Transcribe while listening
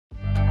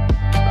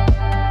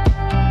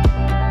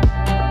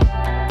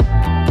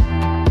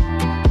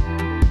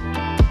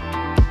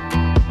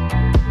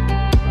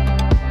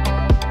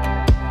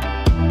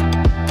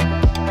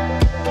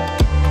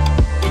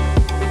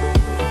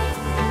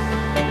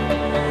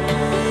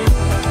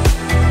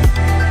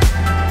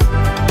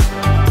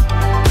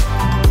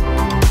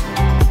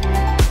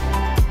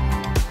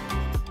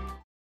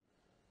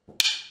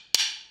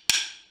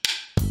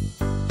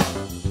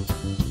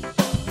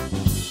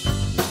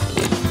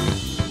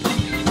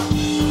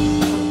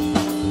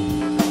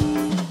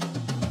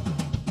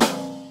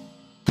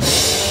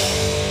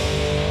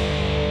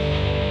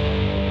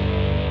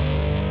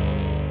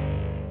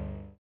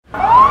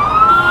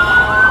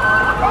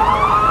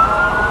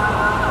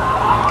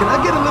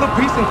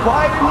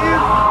quiet in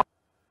here?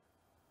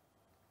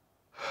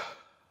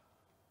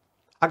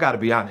 I gotta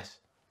be honest.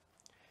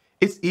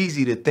 It's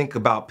easy to think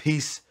about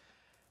peace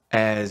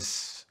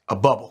as a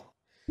bubble.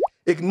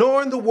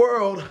 Ignoring the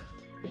world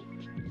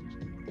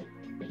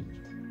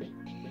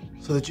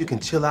so that you can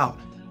chill out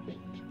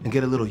and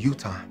get a little you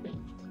time.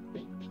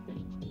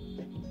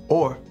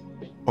 Or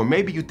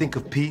maybe you think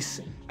of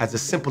peace as a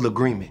simple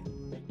agreement.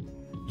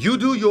 You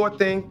do your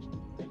thing,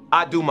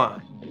 I do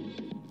mine.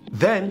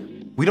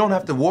 Then we don't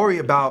have to worry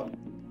about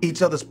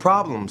each other's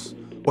problems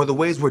or the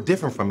ways we're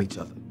different from each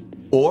other.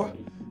 Or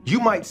you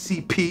might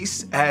see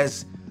peace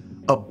as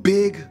a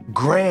big,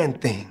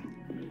 grand thing.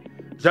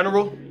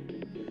 General,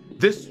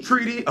 this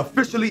treaty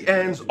officially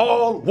ends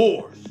all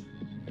wars.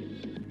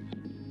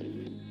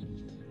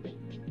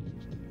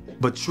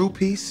 But true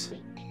peace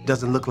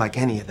doesn't look like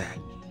any of that.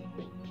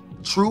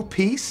 True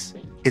peace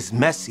is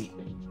messy.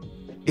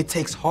 It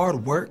takes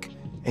hard work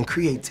and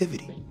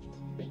creativity.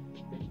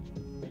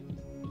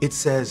 It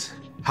says,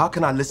 how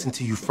can I listen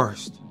to you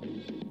first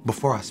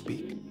before I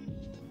speak?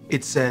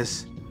 It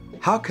says,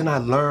 how can I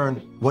learn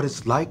what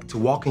it's like to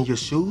walk in your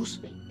shoes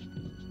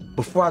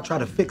before I try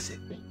to fix it?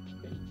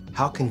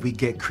 How can we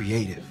get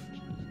creative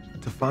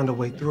to find a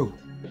way through?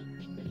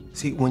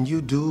 See, when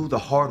you do the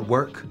hard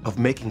work of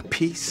making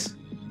peace,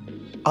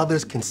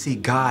 others can see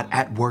God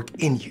at work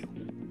in you.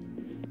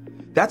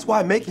 That's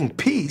why making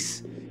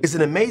peace is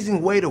an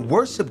amazing way to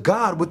worship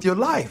God with your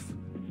life.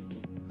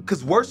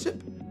 Because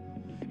worship,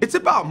 it's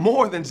about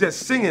more than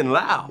just singing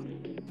loud.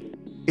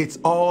 It's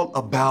all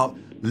about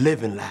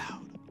living loud.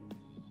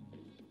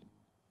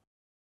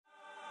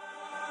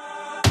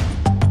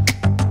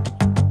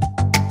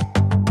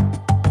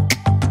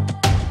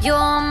 You're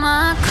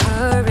my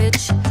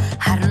courage,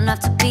 I don't have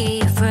to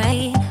be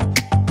afraid.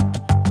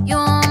 You're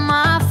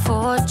my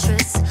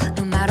fortress,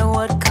 no matter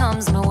what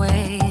comes my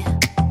way.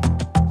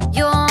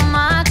 You're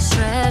my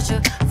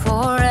treasure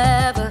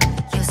forever,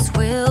 yes,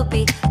 we'll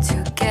be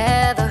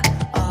together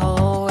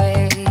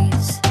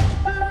always.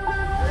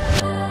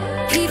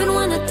 Even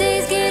when the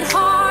days get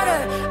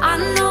harder, I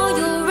know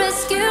you'll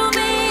rescue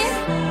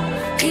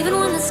me. Even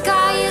when the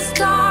sky is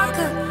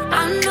darker,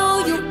 I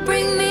know you'll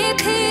bring me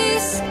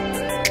peace.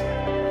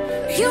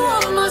 You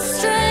are my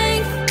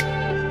strength,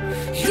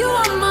 you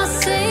are my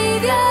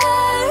savior.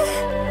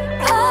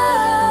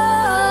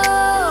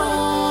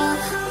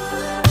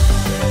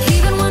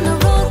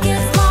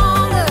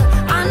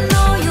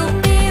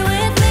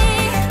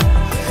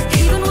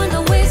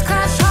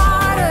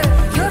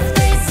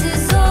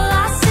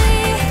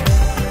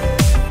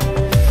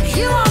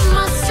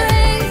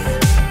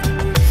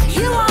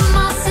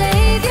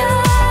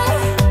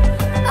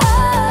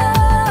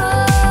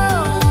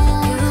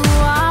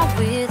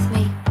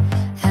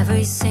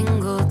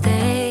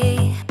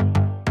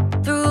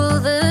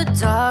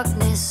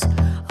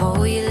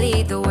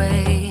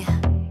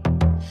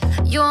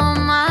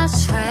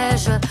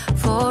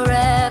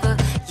 Forever,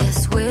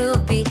 yes, we'll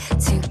be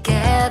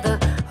together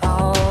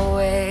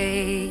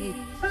always.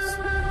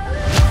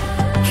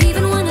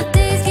 Even when the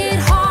days get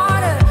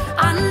harder,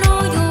 I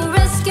know you'll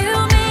rescue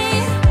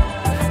me.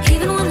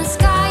 Even when the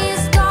sky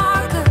is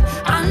darker,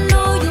 I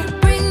know you'll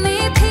bring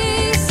me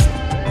peace.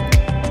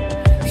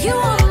 You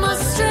are my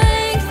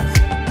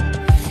strength,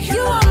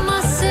 you are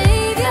my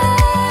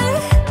savior.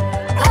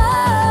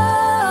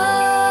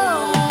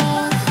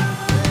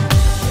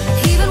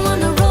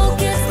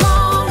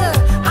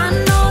 Even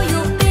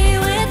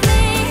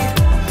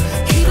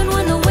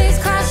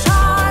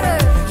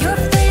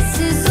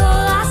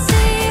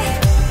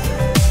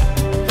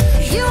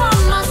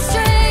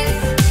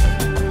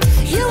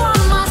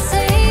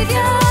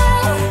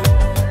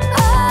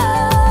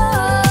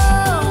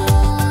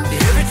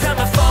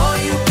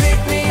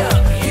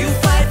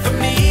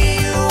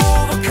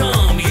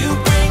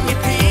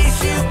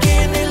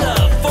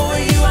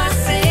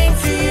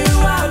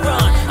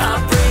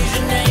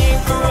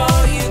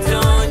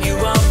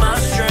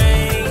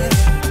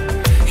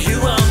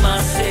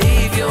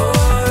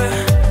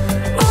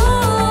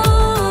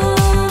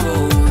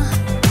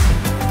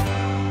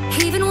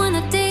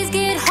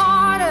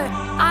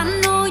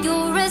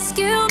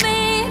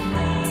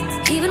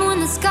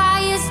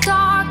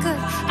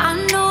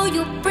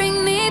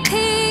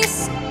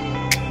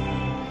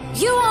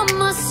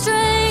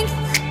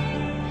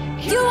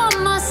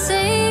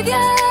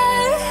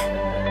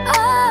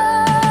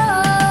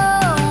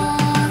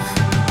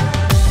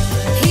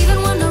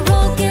when the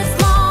road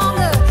gets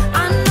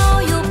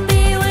longer,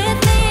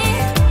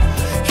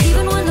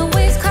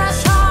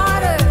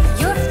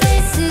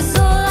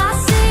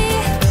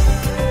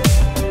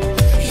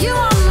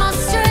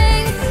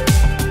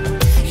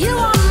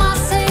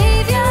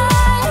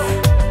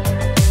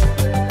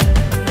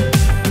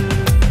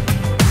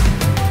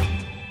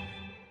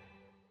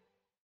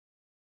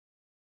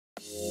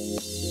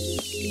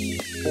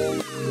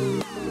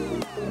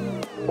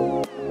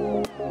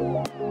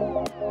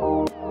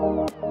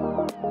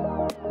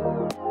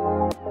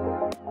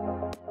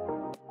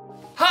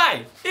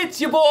 Hi, it's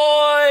your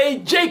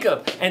boy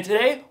Jacob, and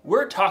today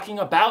we're talking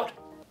about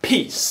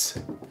peace.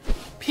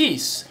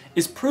 Peace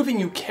is proving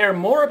you care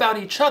more about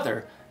each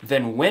other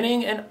than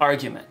winning an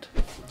argument.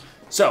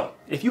 So,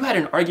 if you had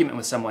an argument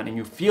with someone and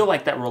you feel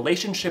like that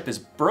relationship is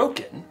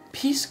broken,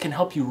 peace can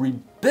help you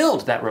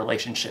rebuild that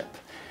relationship.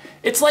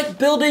 It's like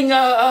building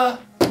a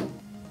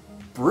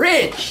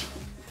bridge.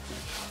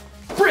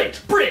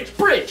 Bridge, bridge,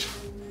 bridge.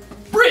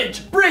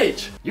 Bridge,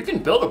 bridge. You can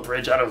build a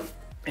bridge out of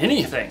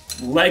anything.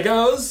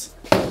 Legos,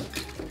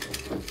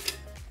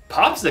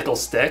 popsicle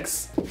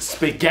sticks,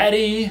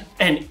 spaghetti,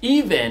 and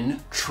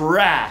even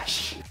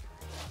trash.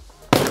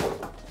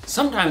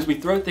 Sometimes we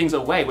throw things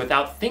away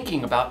without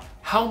thinking about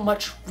how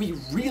much we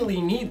really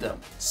need them.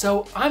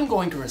 So I'm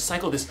going to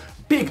recycle this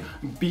big,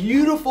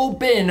 beautiful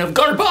bin of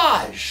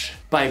garbage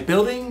by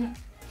building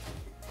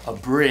a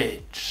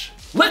bridge.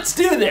 Let's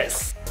do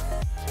this!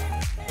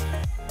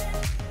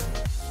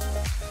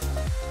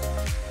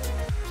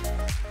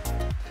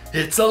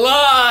 It's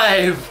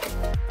alive!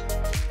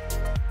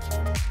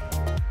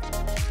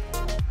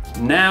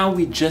 Now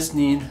we just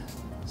need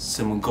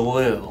some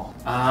glue.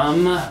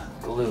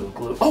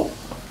 Glue. Oh!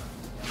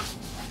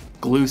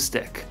 Glue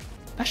stick.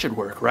 That should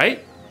work,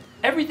 right?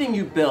 Everything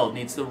you build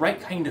needs the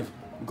right kind of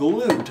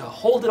glue to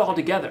hold it all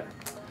together.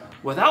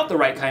 Without the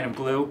right kind of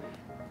glue,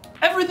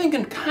 everything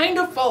can kind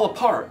of fall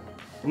apart.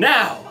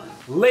 Now,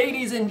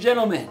 ladies and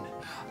gentlemen,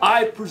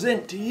 I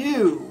present to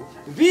you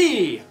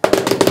the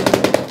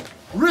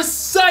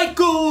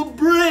Recycle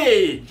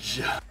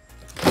Bridge!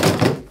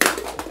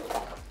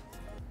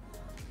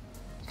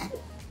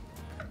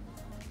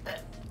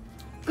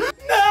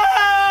 No!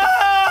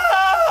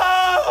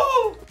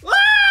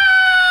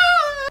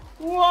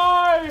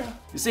 Why?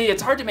 You see,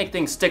 it's hard to make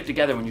things stick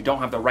together when you don't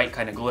have the right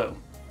kind of glue.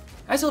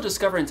 As you'll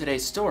discover in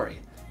today's story,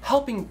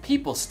 helping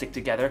people stick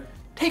together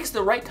takes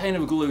the right kind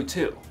of glue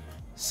too.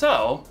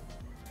 So,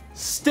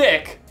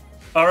 stick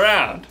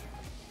around.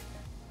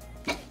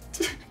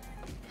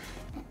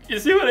 You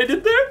see what I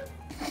did there?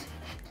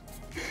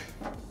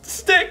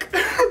 Stick.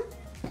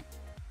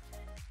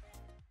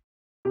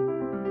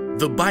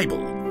 The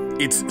Bible.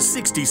 It's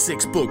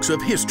 66 books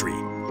of history,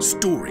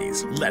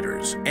 stories,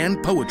 letters,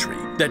 and poetry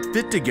that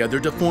fit together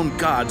to form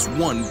God's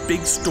one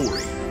big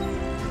story.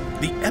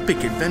 The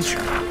epic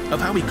adventure of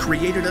how He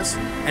created us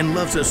and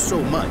loves us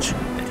so much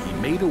that He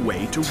made a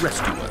way to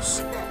rescue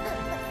us.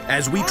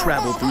 As we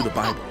travel through the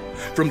Bible,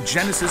 from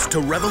Genesis to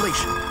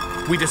Revelation,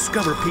 we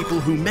discover people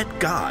who met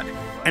God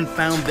and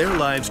found their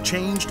lives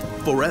changed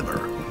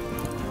forever.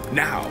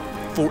 Now,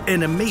 for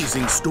an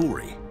amazing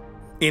story,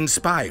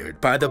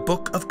 inspired by the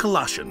book of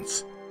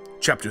Colossians,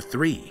 chapter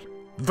 3,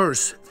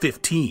 verse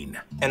 15.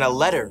 In a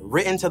letter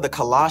written to the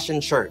Colossian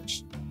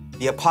church,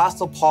 the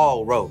Apostle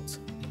Paul wrote,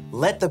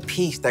 "Let the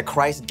peace that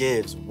Christ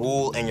gives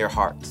rule in your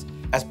hearts.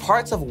 As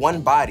parts of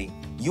one body,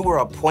 you were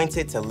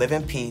appointed to live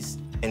in peace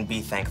and be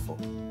thankful."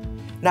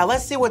 Now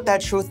let's see what that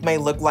truth may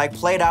look like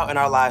played out in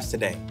our lives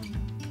today.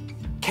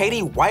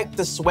 Katie wiped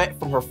the sweat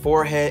from her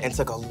forehead and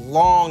took a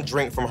long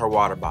drink from her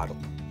water bottle.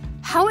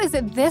 How is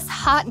it this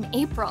hot in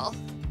April?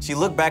 She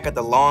looked back at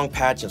the long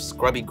patch of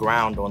scrubby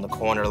ground on the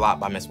corner lot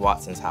by Miss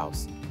Watson's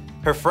house.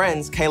 Her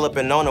friends, Caleb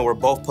and Nona, were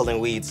both pulling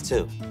weeds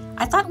too.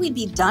 I thought we'd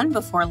be done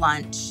before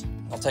lunch.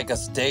 It'll take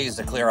us days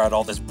to clear out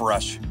all this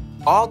brush.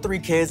 All three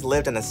kids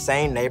lived in the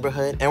same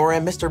neighborhood and were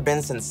in Mr.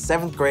 Benson's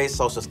 7th grade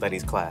social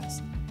studies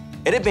class.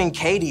 It had been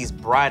Katie's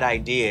bright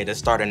idea to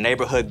start a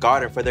neighborhood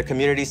garden for their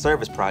community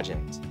service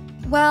project.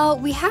 Well,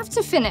 we have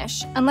to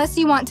finish, unless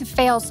you want to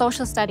fail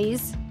social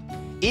studies.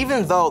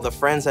 Even though the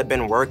friends had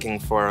been working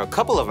for a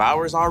couple of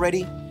hours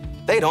already,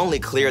 they'd only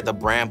cleared the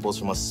brambles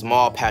from a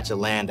small patch of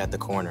land at the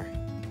corner.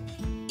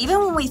 Even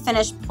when we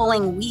finish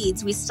pulling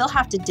weeds, we still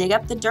have to dig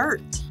up the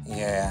dirt.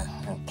 Yeah,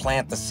 and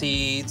plant the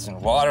seeds and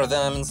water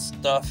them and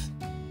stuff.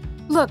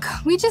 Look,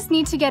 we just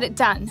need to get it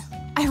done.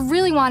 I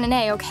really want an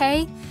A,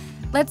 okay?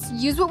 Let's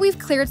use what we've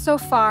cleared so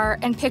far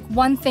and pick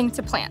one thing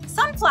to plant.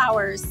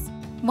 Sunflowers.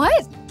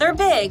 What? They're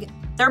big.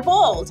 They're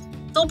bold.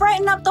 They'll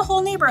brighten up the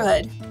whole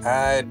neighborhood.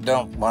 I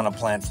don't want to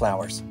plant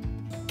flowers.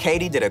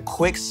 Katie did a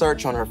quick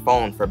search on her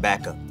phone for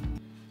backup.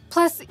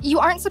 Plus, you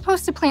aren't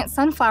supposed to plant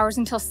sunflowers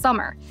until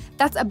summer.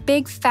 That's a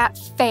big fat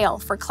fail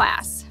for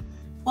class.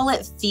 Well,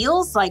 it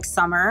feels like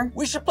summer.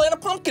 We should plant a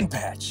pumpkin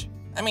patch.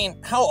 I mean,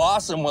 how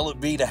awesome will it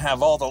be to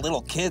have all the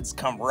little kids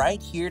come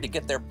right here to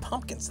get their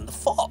pumpkins in the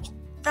fall?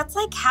 That's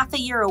like half a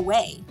year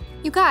away.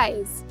 You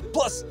guys.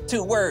 Plus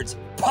 2 words,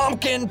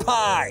 pumpkin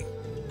pie.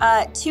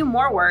 2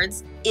 more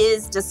words,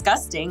 is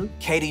disgusting.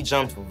 Katie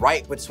jumped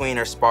right between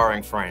her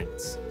sparring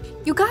friends.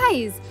 You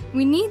guys,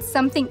 we need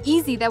something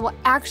easy that will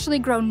actually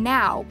grow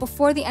now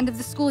before the end of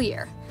the school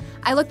year.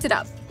 I looked it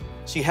up.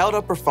 She held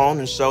up her phone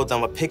and showed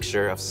them a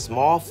picture of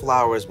small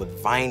flowers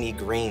with viney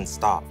green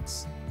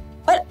stalks.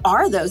 What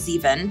are those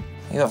even?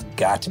 You have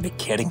got to be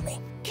kidding me.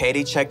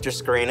 Katie checked her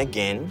screen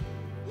again.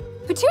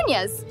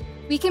 Petunias.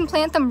 We can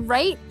plant them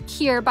right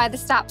here by the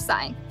stop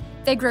sign.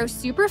 They grow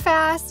super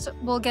fast,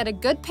 we'll get a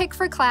good pick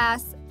for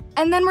class,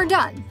 and then we're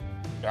done.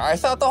 I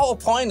thought the whole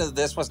point of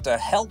this was to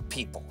help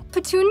people.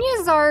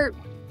 Petunias are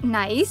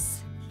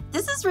nice.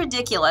 This is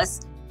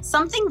ridiculous.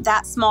 Something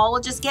that small will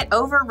just get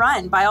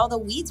overrun by all the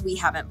weeds we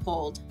haven't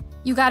pulled.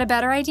 You got a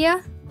better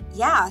idea?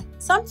 Yeah,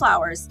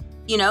 sunflowers.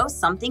 You know,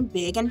 something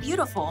big and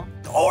beautiful.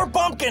 Or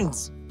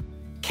pumpkins.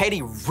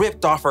 Katie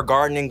ripped off her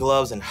gardening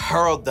gloves and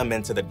hurled them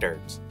into the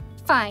dirt.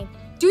 Fine.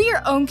 Do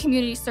your own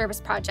community service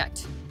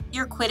project.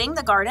 You're quitting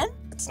the garden?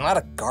 It's not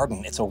a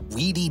garden, it's a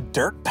weedy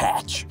dirt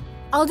patch.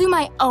 I'll do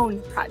my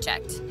own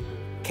project.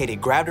 Katie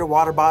grabbed her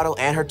water bottle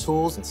and her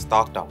tools and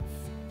stalked off.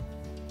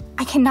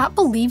 I cannot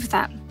believe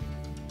them.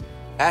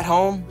 At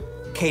home,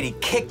 Katie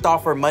kicked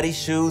off her muddy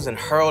shoes and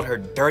hurled her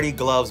dirty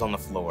gloves on the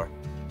floor.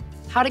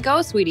 How'd it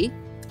go, sweetie?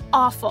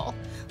 Awful.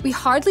 We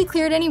hardly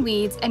cleared any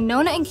weeds, and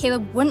Nona and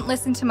Caleb wouldn't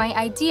listen to my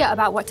idea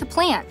about what to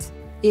plant.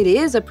 It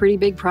is a pretty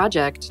big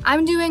project.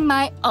 I'm doing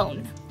my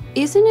own.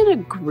 Isn't it a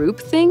group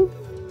thing?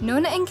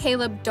 Nona and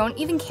Caleb don't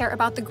even care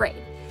about the grade.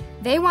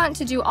 They want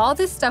to do all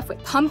this stuff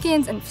with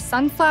pumpkins and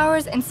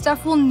sunflowers and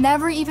stuff we'll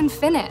never even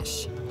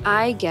finish.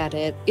 I get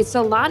it. It's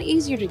a lot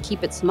easier to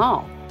keep it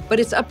small, but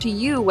it's up to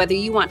you whether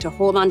you want to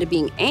hold on to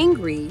being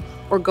angry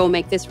or go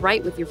make this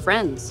right with your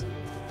friends.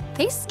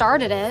 They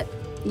started it.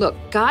 Look,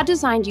 God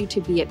designed you to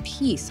be at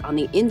peace on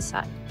the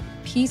inside,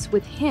 peace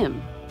with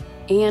Him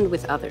and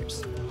with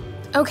others.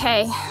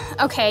 Okay,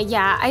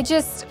 yeah, I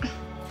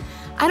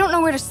don't know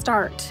where to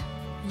start.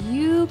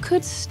 You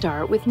could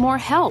start with more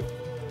help.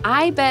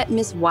 I bet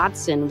Miss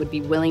Watson would be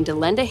willing to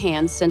lend a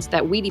hand since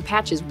that weedy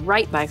patch is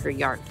right by her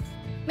yard.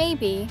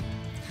 Maybe.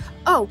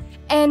 Oh,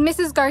 and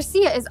Mrs.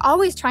 Garcia is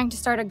always trying to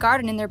start a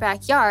garden in their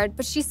backyard,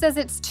 but she says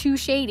it's too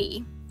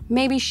shady.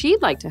 Maybe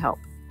she'd like to help.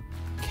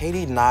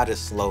 Katie nodded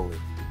slowly.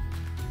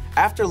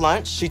 After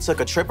lunch, she took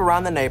a trip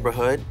around the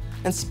neighborhood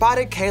and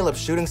spotted Caleb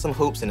shooting some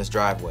hoops in his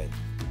driveway.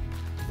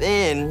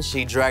 Then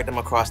she dragged him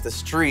across the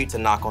street to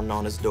knock on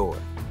Nona's door.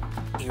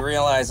 You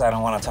realize I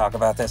don't want to talk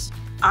about this?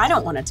 I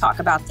don't want to talk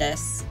about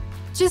this.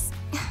 Just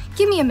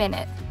give me a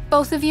minute.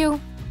 Both of you,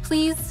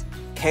 please.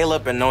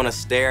 Caleb and Nona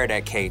stared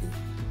at Katie,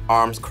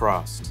 arms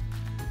crossed.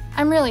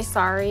 I'm really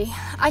sorry.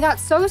 I got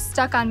so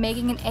stuck on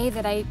making an A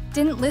that I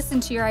didn't listen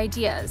to your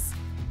ideas.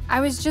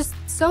 I was just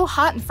so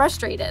hot and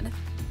frustrated.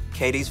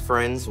 Katie's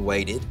friends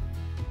waited.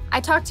 I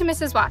talked to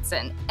Mrs.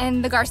 Watson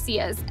and the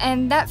Garcias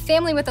and that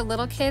family with the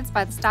little kids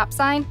by the stop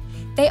sign.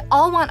 They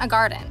all want a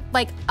garden,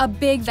 like a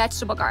big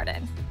vegetable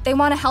garden. They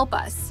want to help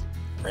us.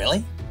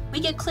 Really? We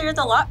could clear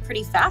the lot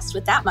pretty fast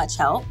with that much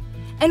help.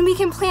 And we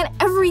can plant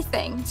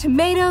everything,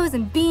 tomatoes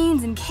and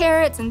beans and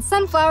carrots and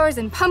sunflowers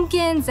and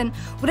pumpkins and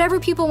whatever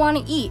people want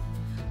to eat.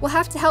 We'll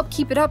have to help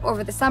keep it up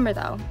over the summer,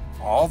 though.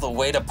 All the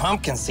way to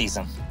pumpkin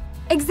season.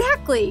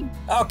 Exactly.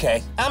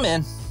 Okay, I'm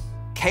in.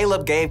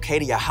 Caleb gave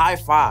Katie a high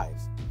five.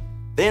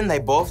 Then they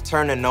both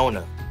turned to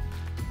Nona.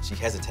 She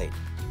hesitated.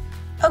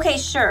 Okay,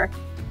 sure,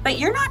 but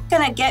you're not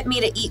gonna get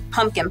me to eat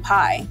pumpkin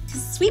pie,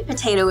 because sweet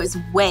potato is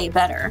way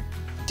better.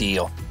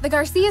 Deal. The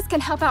Garcias can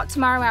help out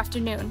tomorrow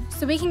afternoon,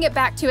 so we can get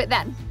back to it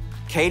then.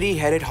 Katie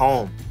headed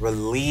home,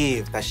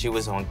 relieved that she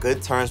was on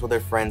good terms with her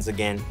friends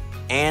again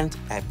and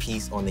at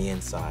peace on the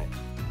inside.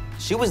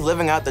 She was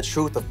living out the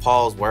truth of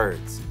Paul's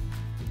words.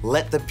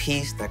 Let the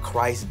peace that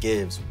Christ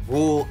gives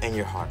rule in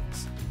your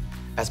hearts.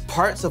 As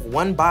parts of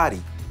one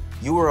body,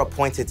 you were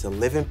appointed to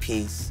live in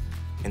peace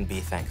and be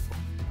thankful.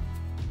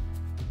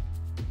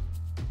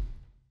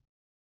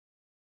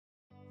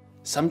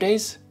 Some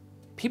days,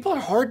 people are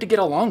hard to get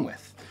along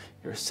with.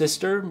 Your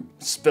sister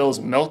spills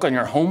milk on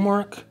your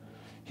homework.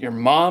 Your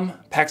mom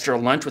packs your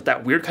lunch with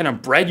that weird kind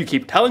of bread you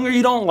keep telling her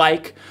you don't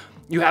like.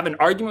 You have an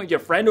argument with your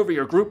friend over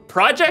your group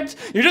project.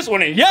 You just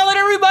want to yell at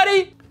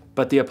everybody.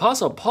 But the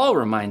Apostle Paul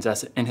reminds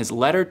us in his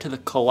letter to the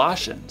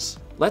Colossians,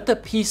 let the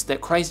peace that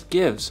Christ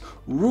gives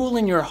rule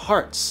in your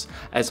hearts.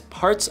 As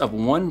parts of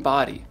one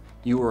body,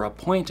 you were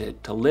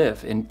appointed to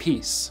live in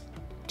peace.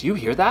 Do you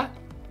hear that?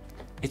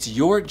 It's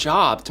your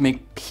job to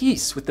make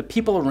peace with the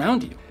people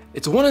around you.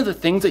 It's one of the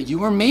things that you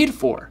were made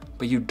for,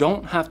 but you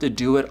don't have to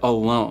do it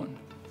alone.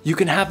 You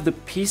can have the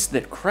peace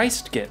that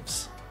Christ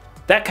gives.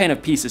 That kind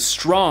of peace is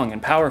strong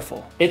and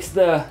powerful. It's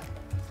the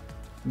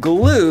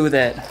glue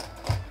that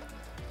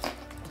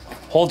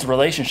holds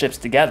relationships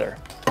together.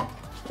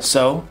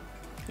 So,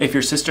 if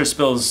your sister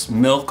spills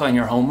milk on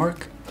your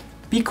homework,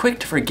 be quick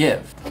to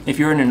forgive. If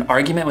you're in an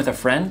argument with a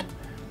friend,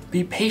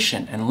 be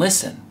patient and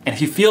listen. And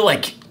if you feel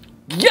like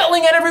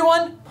yelling at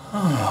everyone,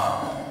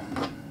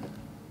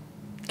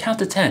 count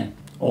to 10,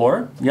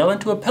 or yell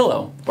into a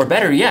pillow. Or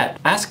better yet,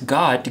 ask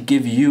God to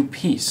give you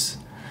peace.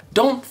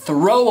 Don't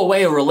throw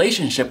away a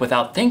relationship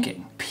without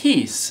thinking.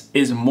 Peace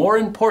is more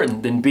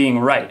important than being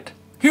right.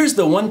 Here's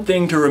the one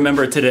thing to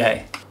remember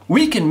today.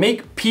 We can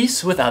make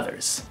peace with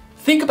others.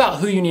 Think about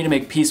who you need to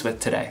make peace with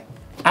today.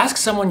 Ask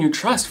someone you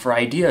trust for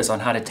ideas on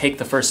how to take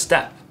the first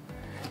step.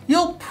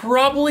 You'll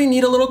probably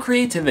need a little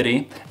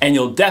creativity, and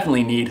you'll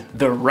definitely need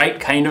the right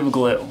kind of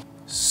glue.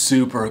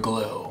 Super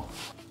glue.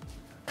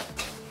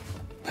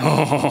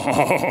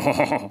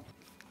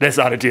 This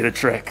ought to do the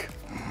trick.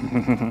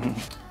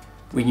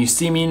 When you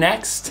see me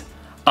next,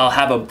 I'll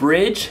have a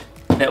bridge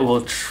that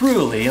will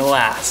truly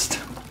last.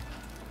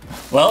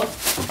 Well,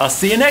 I'll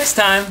see you next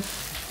time.